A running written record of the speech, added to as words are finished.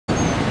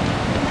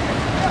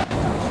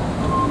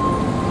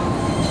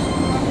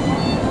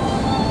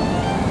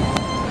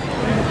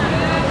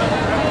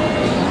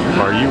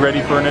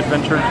ready for an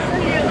adventure?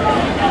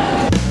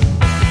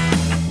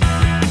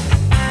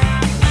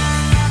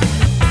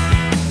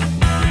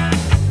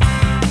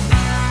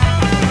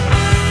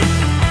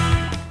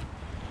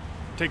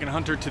 Taking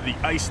Hunter to the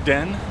ice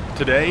den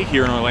today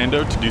here in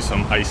Orlando to do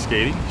some ice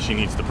skating. She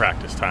needs the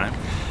practice time.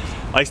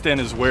 Ice den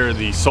is where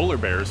the Solar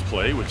Bears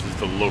play, which is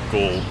the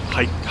local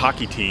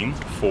hockey team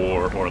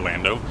for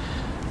Orlando.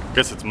 I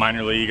guess it's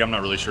minor league. I'm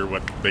not really sure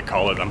what they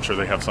call it. I'm sure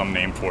they have some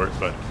name for it,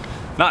 but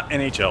not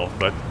NHL,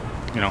 but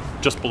you know,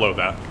 just below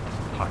that,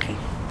 hockey.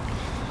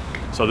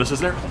 So this is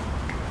their home.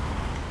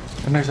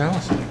 And there's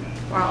Allison.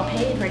 We're all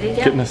paid, ready to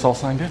go. Getting this all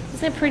signed in.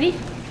 Isn't it pretty?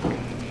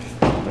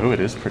 Oh,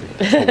 it is pretty.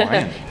 It's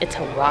Hawaiian. It's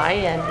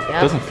Hawaiian, yeah.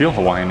 It doesn't feel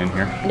Hawaiian in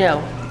here.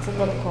 No, it's a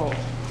little cold.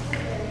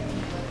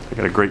 They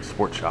got a great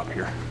sports shop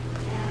here.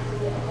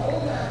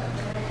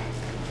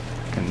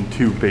 And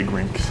 2 big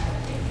rinks.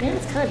 Man,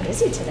 it's kind of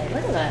busy today.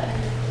 Look at that.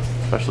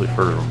 Especially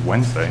for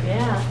Wednesday.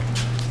 Yeah.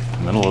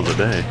 Middle of the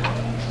day.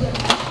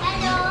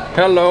 Hello.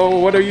 Hello,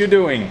 what are you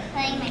doing?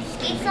 Putting my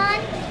skates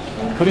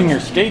on. Putting your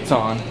skates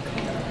on?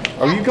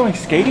 Are you going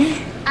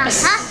skating?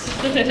 Uh-huh.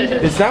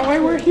 Is that why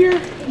we're here?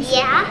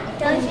 Yeah.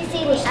 Don't you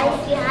see the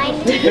ice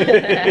behind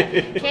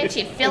me? Can't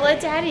you feel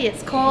it, Daddy?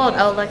 It's cold.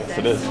 Oh, look at Yes,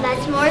 it this. is.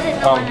 That's more than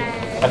the one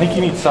I think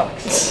you need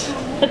socks.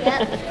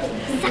 Yep.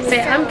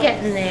 Say, I'm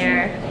getting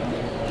there.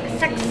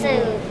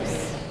 Saxos.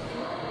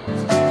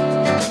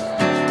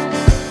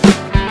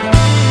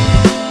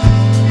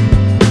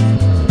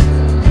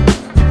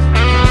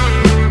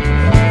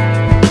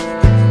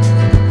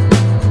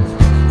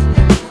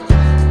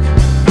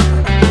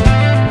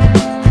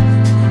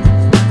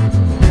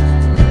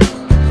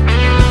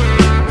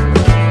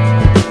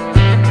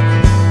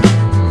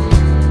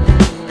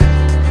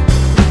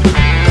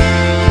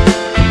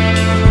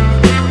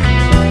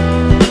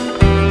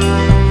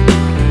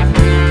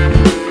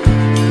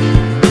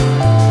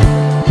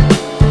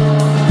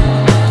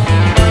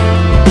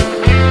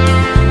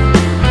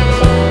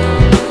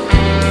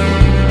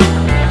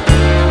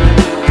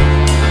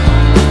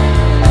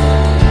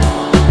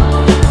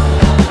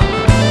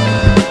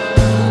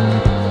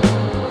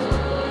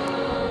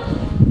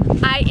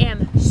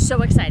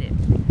 So excited.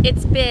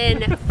 It's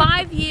been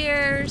 5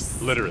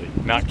 years. Literally,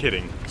 not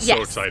kidding. So Yes,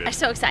 excited. I'm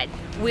so excited.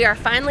 We are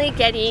finally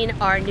getting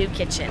our new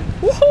kitchen.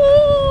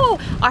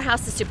 Woohoo! Our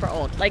house is super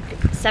old, like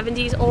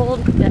 70s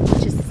old.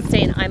 That's just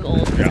saying I'm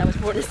old because I was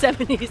born in the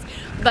 70s,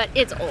 but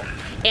it's old.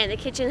 And the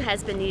kitchen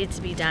has been needed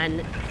to be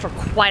done for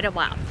quite a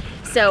while.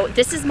 So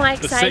this is my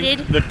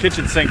excited. The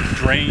kitchen sink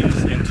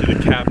drains into the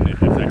cabinet,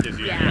 if that gives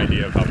you an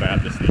idea of how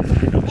bad this needs to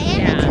be done.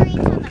 And it drains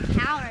on the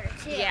counter,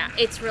 too. Yeah,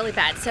 it's really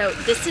bad. So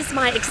this is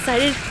my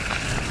excited.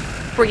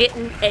 We're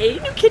getting a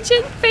new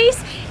kitchen face,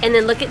 and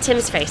then look at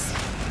Tim's face.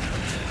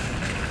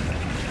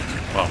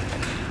 Well,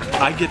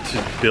 I get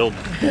to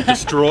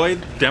destroy,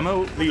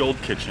 demo the old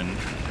kitchen,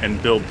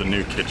 and build the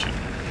new kitchen.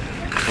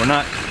 We're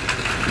not,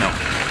 no.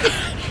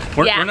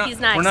 He's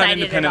not we're not excited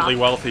independently at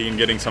all. wealthy and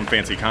getting some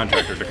fancy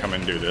contractor to come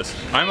and do this.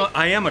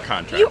 I am a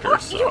contractor.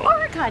 You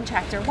are a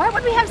contractor. Why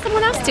would we have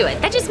someone else do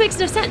it? That just makes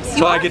no sense.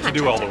 So I get to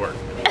do all the work.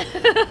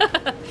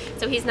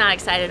 So he's not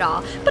excited at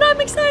all, but I'm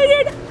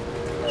excited.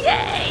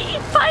 Yay!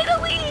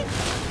 Finally.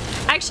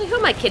 Actually, who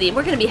am I kidding?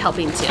 We're going to be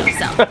helping too.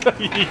 So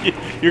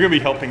you're going to be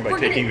helping by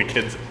taking the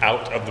kids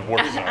out of the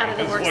work zone. Out of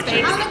the is what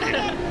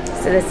workspace.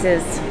 So this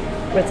is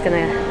what it's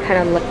going to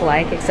kind of look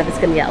like, except it's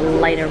going to be a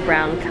lighter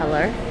brown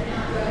color.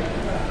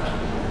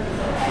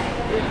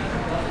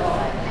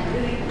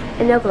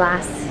 And no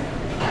glass.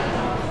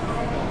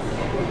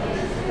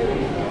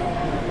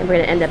 And we're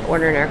going to end up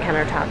ordering our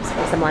countertops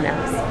from someone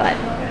else, but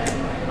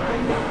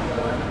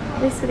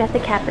at least we got the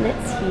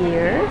cabinets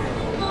here.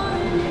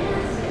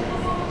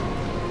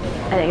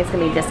 I think it's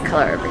going to be this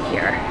color over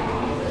here.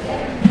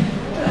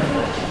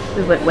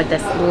 We went with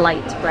this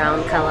light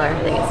brown color.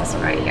 I think it's this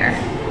one right here.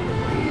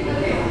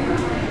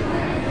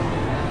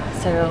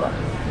 So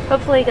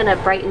hopefully going to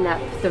brighten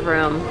up the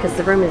room, because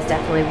the room is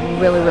definitely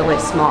really, really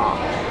small.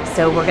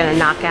 So we're going to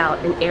knock out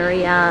an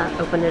area,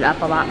 open it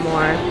up a lot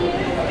more,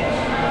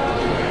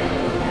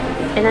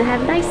 and then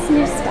have nice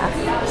new stuff.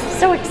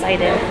 So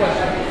excited.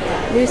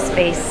 New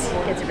space.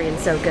 Kids are being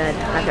so good.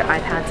 Have their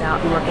iPads out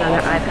and working on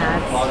their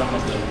iPads.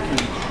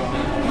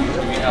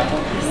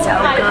 So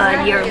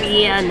good, you're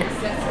being.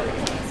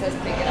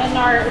 And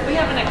we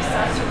have an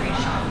accessory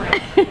shop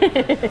right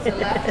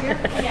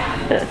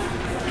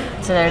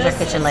So there's our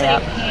kitchen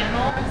layout.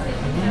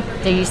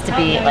 There used to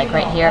be, like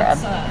right here, a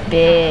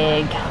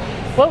big,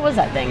 what was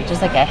that thing?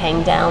 Just like a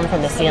hang down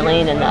from the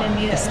ceiling and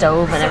the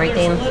stove and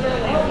everything.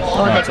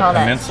 What would they call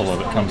that? A peninsula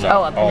that comes out.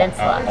 Oh, a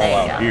peninsula.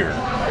 There you go. Here.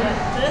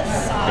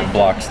 It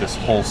blocks this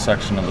whole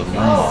section of the room.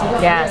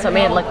 Yeah, so it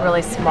made it look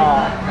really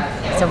small.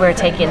 So we're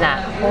taking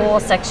that whole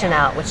section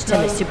out, which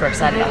Tim is super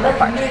excited about that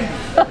part.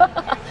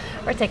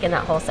 We're taking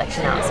that whole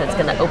section out, so it's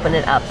going to open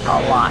it up a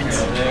lot.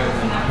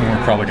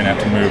 We're probably going to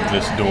have to move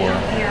this door.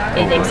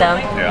 You think so?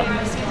 Yeah.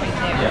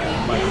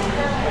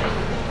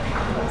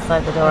 So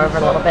slide the door over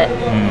a little bit.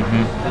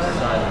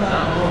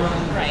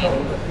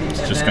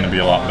 It's just going to be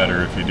a lot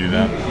better if you do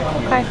that.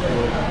 Okay.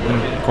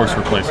 And of course,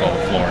 replace all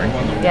the flooring.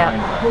 Yeah.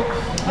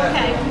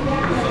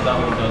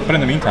 But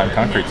in the meantime,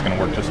 concrete's going to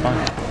work just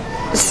fine.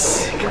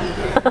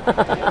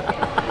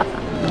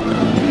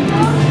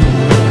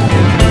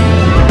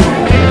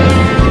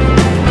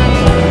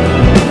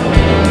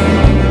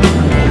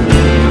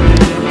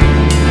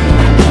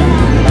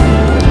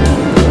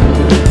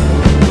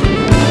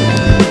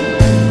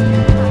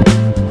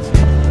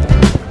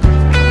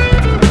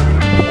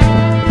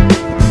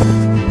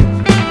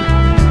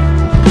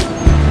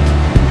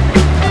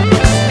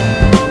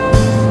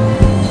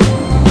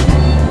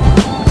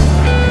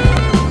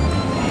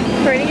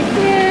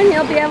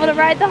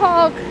 Ride the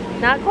Hulk.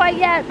 Not quite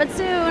yet, but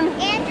soon.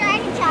 And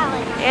Dragon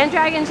Challenge. And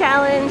Dragon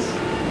Challenge.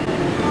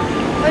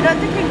 But don't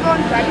think we can go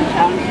on Dragon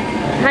Challenge?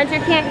 Hunter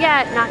can't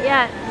yet. Not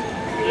yet.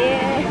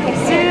 Yeah.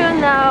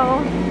 Soon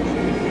though.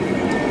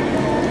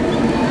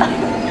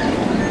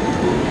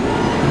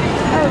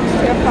 Oh, it's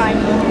terrifying.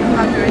 I'm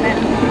not doing it.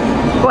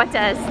 What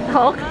does?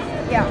 Hulk?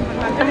 Yeah, I'm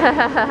not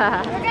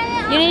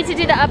doing it. You need to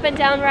do the up and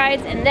down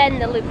rides and then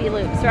the loopy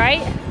loops,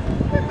 right?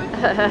 But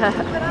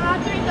I'm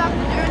not doing Dr.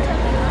 Doom.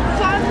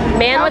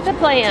 Man with a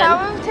plan.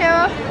 Tower of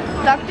Terror,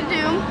 Dr.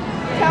 Doom,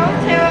 Tower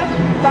of Terror,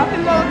 Rock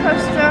and Roller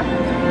Coaster,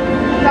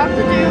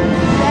 Dr. Doom,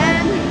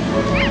 then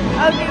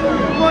I'll do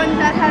one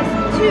that has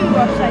 2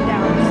 upside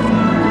downs.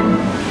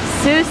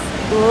 Seuss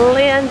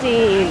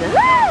Landing.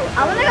 I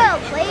want to go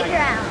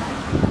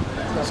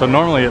playground. So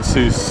normally at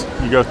Seuss,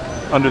 you go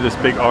under this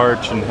big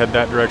arch and head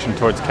that direction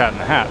towards Cat in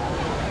the Hat.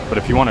 But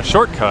if you want a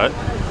shortcut,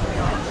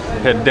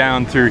 head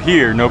down through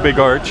here, no big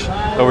arch,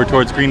 over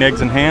towards Green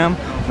Eggs and Ham.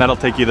 That'll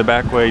take you the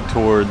back way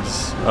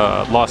towards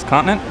Lost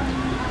Continent,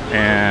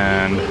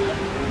 and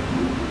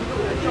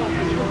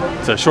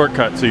it's a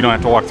shortcut so you don't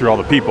have to walk through all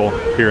the people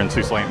here in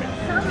Seuss Landing.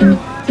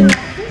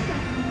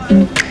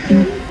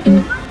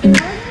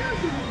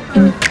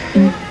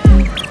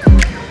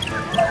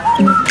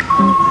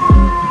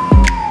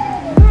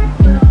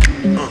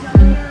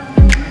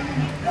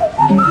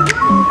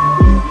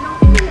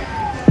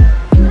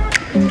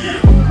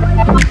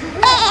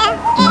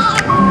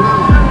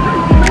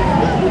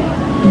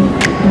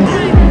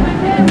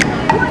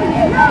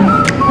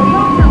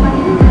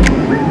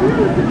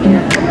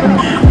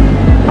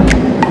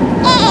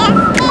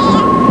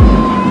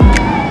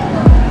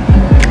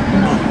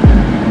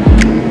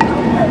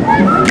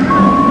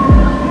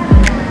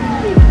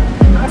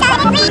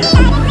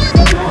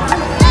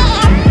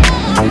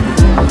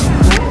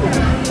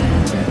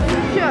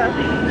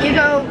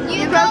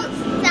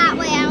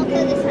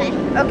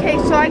 Okay,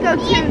 so I go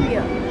 2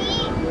 here.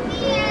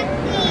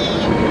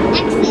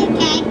 Exit,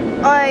 okay?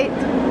 Alright.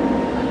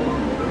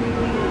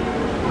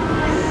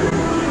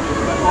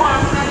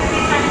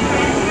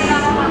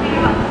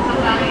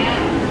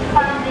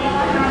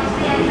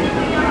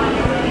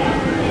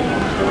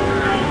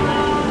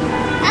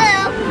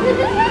 Hello.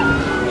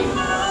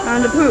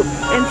 On the poop.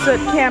 Insert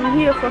cam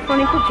here for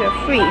funny picture.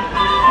 Free.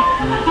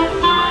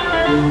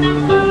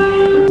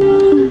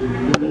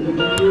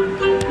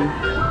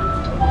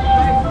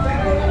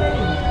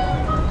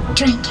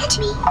 Try and catch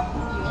me.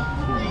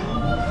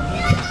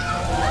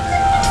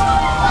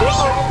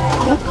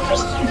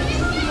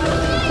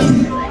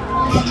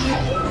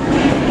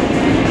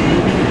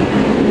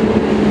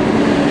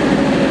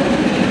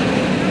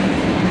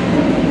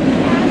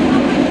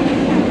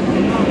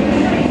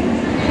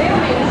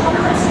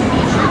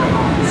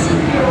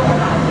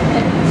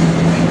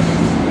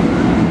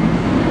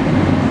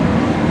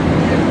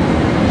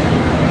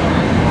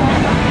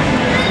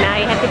 Now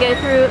you have to go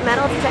through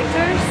metal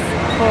detectors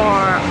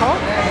for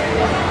Hulk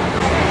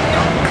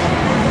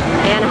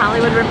and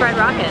Hollywood Rip Ride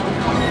Rocket.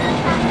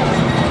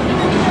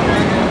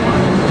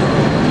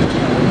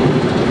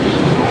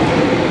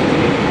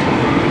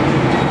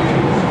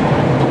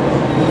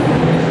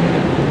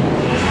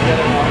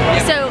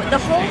 So the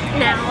Hulk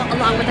now,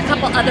 along with a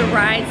couple other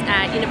rides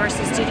at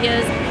Universal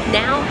Studios,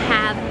 now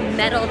have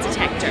metal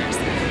detectors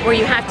where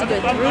you have to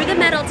go through the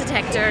metal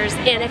detectors,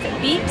 and if it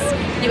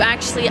beeps, you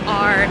actually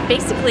are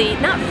basically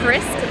not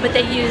frisked, but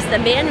they use the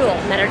manual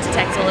metal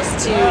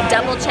detectors to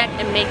double check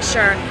and make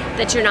sure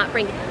that you're not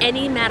bringing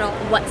any metal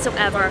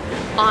whatsoever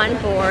on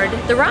board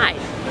the ride.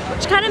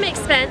 Which kind of makes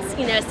sense,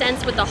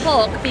 sense with the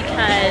Hulk,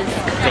 because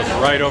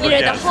right over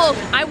the Hulk,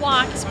 I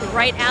walked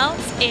right out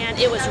and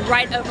it was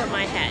right over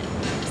my head.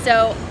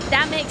 So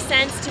that makes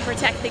sense to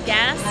protect the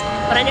guests,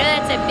 but I know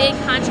that's a big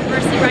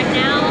controversy right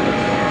now,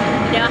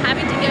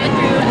 having to go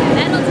through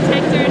metal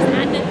detectors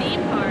at the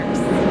theme parks.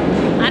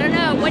 I don't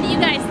know, what do you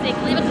guys think?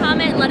 Leave a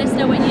comment and let us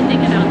know what you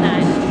think about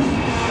that.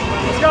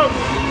 Let's go!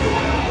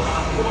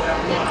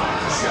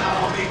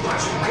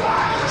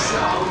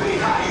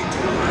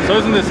 So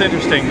isn't this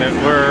interesting that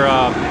we're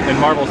in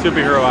Marvel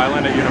Superhero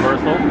Island at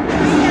Universal,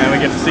 and we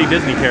get to see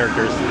Disney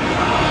characters.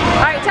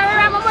 All right, turn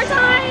around one more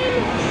time.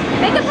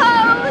 Make a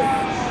pose.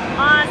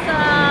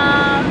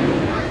 Awesome.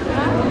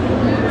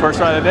 First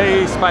ride of the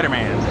day,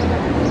 Spider-Man.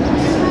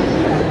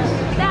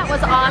 That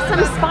was awesome.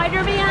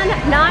 Spider-Man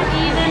Not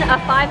even a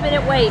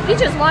 5-minute wait. You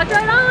just walked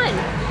right on.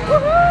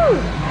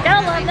 Woohoo!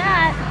 Gotta love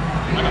that.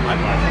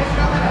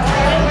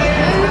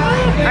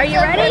 Are you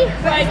ready?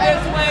 Right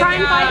this way,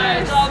 Crime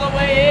guys, fighters. all the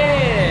way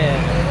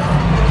in.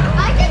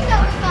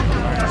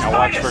 Now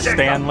watch for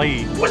Stan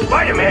Lee. With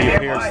Spider-Man He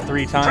nearby, appears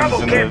 3 times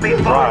trouble in can't be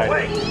the far ride.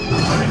 away.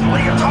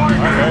 Leave your car.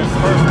 Alright, there's the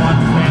first one,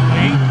 Stan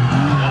Lee.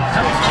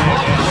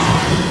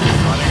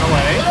 Running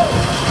away.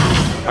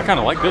 I kind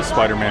of like this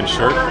Spider-Man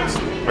shirt. It's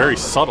very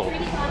subtle.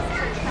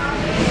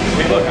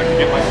 Hey look, I can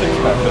get my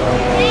 6-pack though.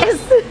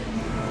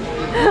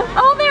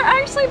 Oh, they're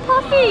actually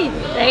puffy.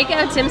 There you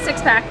go, Tim's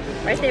 6-pack.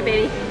 Right there,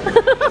 baby.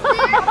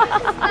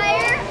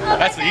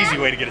 That's the easy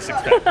way to get a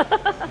 6-pack.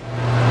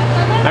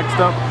 Next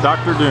up,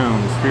 Dr.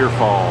 Doom's Fear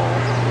Fall.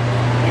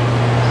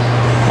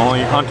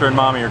 Only Hunter and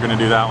Mommy are going to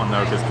do that one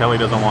though, because Kelly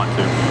doesn't want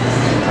to.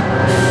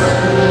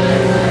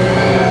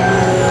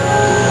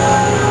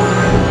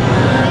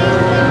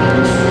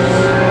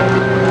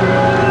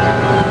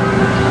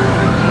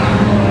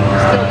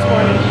 Still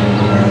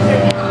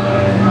 20.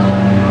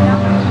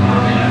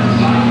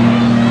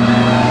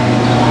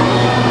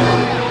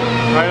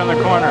 Right on the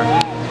corner.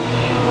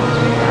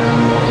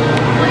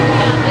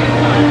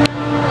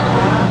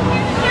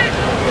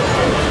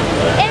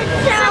 It's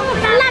so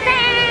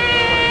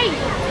fluffy!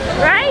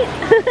 Right?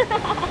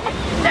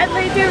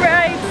 Deadly do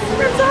rights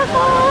from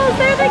softballs.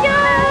 There they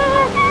go!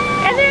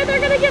 And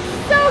they're gonna get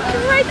soaked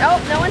right. Oh,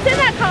 no one's in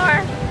that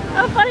car.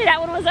 Oh, funny, that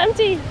one was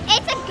empty.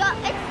 It's the ghost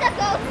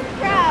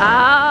crow.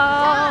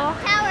 Oh,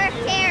 Tower of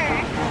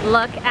Terror.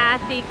 look at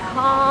the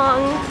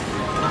Kong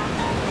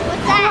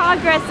What's that?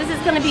 progress. This is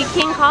gonna be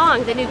King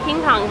Kong, the new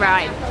King Kong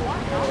ride.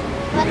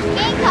 What's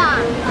King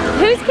Kong?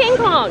 Who's King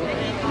Kong?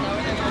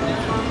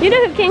 You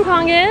know who King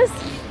Kong is?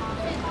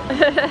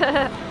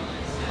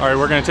 Alright,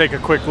 we're going to take a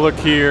quick look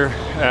here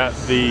at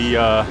the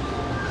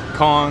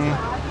Kong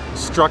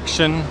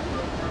construction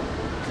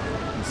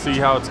and see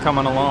how it's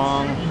coming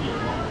along.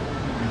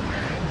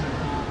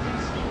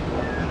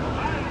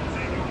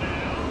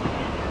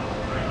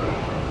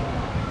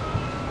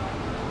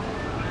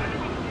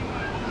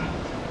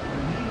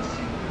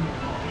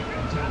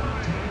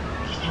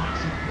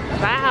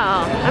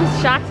 Wow, I'm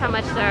shocked how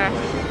much they're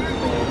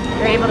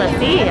able to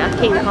see a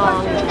King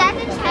Kong. Is that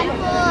the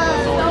temple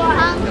of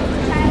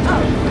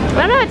Kong?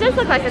 Well, no, it does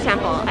look like a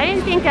temple. I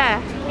didn't think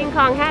King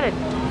Kong had a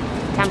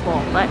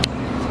temple, but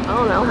I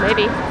don't know,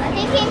 maybe. I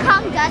think King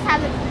Kong does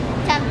have a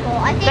temple.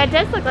 I think. That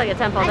does look like a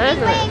temple, I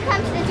doesn't think when it? it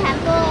comes to the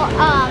temple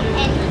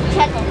and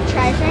check the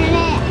treasure in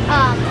it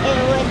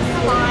would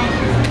spawn.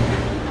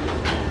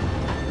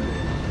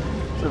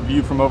 It's a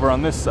view from over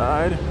on this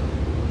side.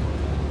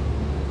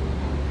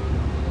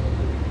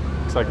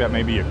 Looks like that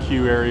may be a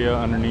queue area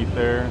underneath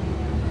there.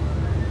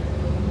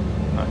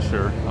 Not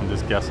sure, I'm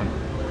just guessing.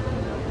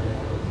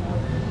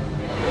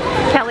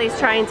 Kelly's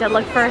trying to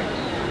look for,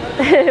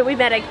 we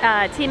met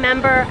a team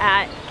member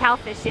at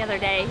Cowfish the other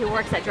day who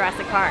works at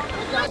Jurassic Park.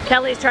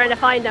 Kelly's trying to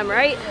find him,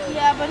 right?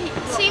 Yeah, but it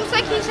seems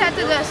like he's at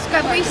the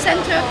Discovery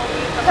Center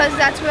because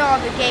that's where all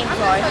the games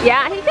are.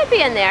 Yeah, he could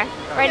be in there.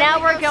 Right now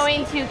we're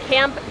going to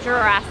Camp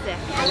Jurassic.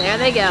 And there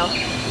they go.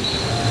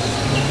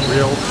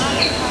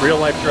 Real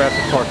life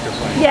Jurassic Park they're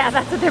playing. Yeah,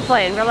 that's what they're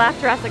playing. Real life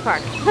Jurassic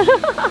Park.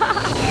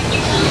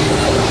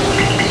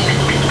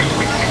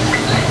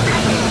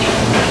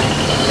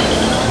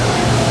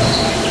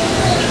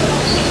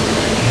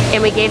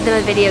 And we gave them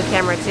a video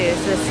camera too,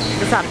 so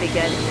this ought to be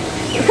good.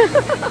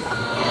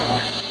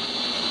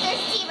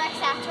 There's T-Rex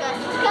after us.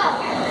 Let's go.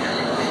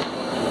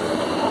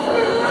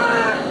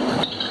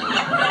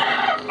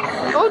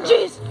 Oh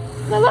jeez,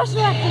 the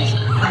velociraptors.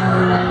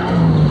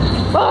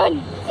 Run!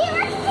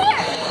 T-Rex is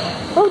here.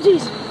 Oh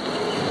jeez.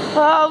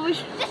 We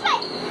This way.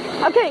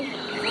 okay.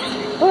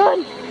 Run!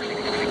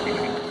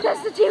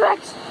 That's the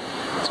T-Rex.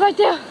 It's right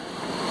there.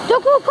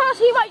 Don't go across.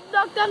 He might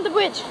knock down the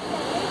bridge.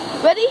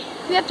 Ready?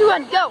 We have to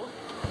run. Go.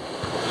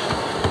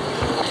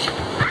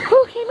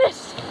 Oh, he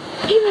missed.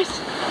 He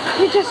missed.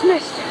 He just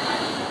missed.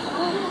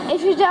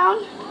 If you're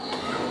down,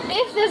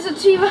 if there's a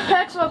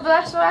T-Rex or a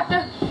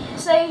velociraptor,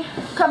 say,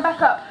 come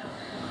back up.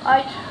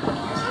 Alright.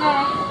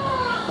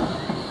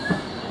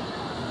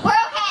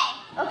 We're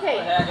okay. Okay.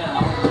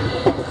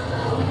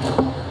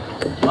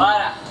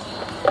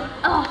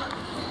 Oh,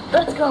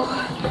 let's go.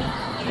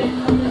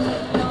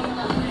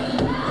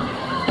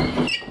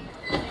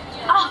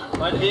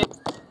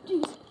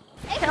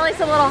 Kelly's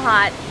a little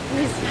hot.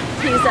 He's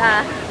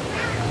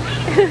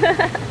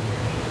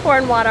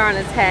pouring water on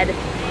his head.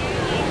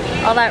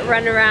 All that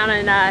running around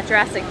in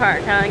Jurassic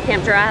Park,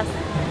 Camp Jurassic.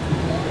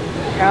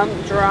 Camp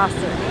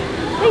Jurassic.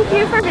 Thank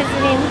you for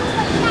visiting.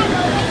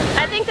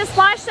 I think the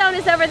splash zone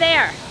is over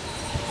there.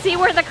 See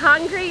where the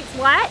concrete's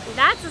wet?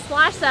 That's the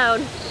splash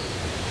zone.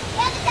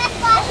 Yeah, that's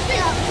splash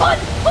zone.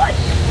 Push!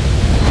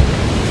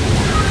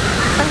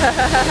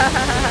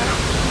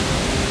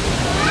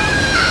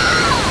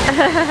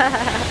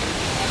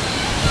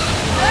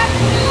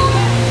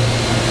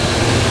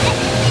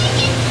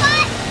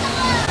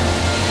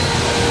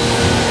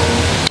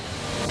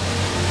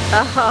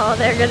 Oh,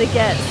 they're gonna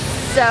get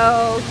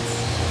soaked.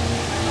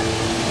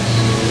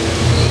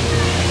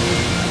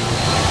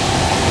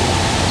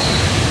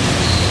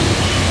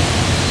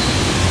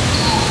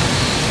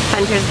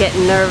 Hunter's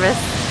getting nervous.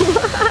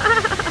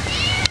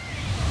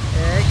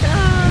 There it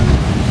comes.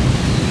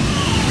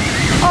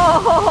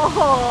 Oh!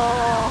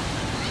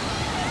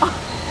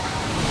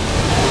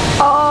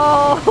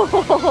 Oh!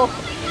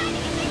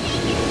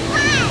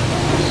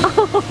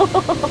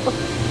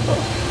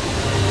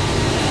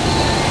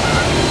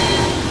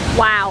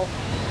 Wow.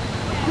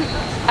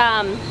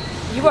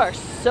 You are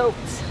soaked.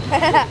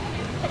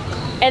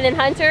 And then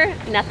Hunter,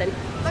 nothing.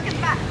 Look at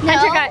the back.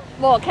 Hunter got,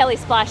 well, Kelly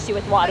splashed you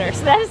with water,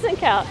 so that doesn't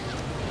count.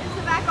 Is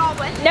the back all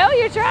wet? No,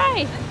 you're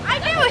dry. I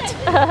knew it!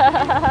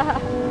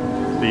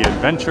 The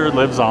adventure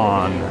lives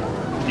on,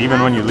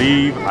 even when you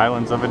leave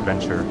Islands of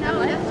Adventure. No,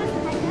 that's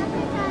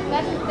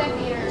just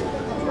Debbie.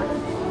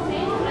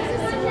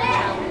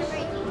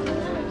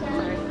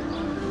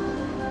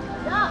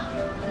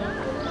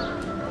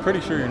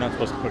 Pretty sure you're not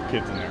supposed to put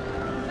kids in there.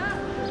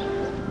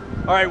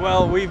 All right,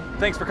 well,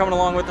 thanks for coming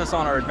along with us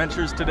on our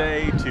adventures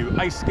today to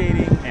ice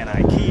skating and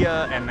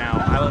IKEA and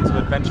now Islands of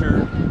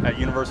Adventure at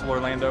Universal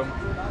Orlando.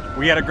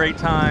 We had a great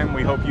time.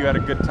 We hope you had a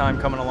good time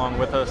coming along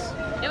with us.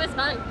 It was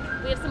fun.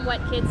 We have some wet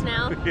kids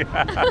now.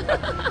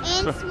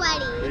 And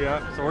sweaty.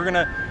 Yeah, so we're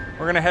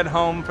gonna head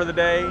home for the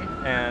day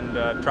and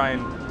try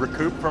and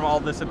recoup from all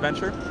this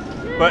adventure.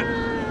 But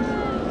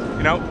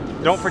you know,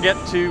 don't forget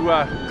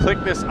to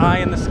click this eye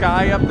in the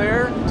sky up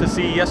there to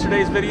see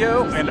yesterday's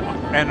video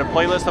and a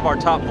playlist of our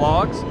top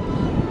vlogs.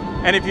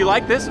 And if you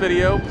like this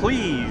video,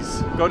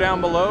 please go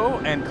down below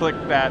and click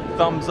that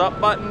thumbs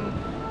up button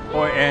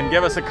and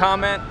give us a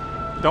comment.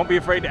 Don't be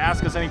afraid to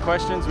ask us any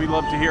questions. We'd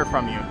love to hear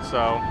from you.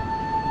 So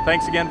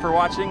thanks again for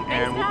watching,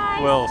 and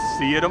we'll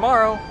see you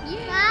tomorrow.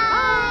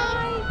 Bye.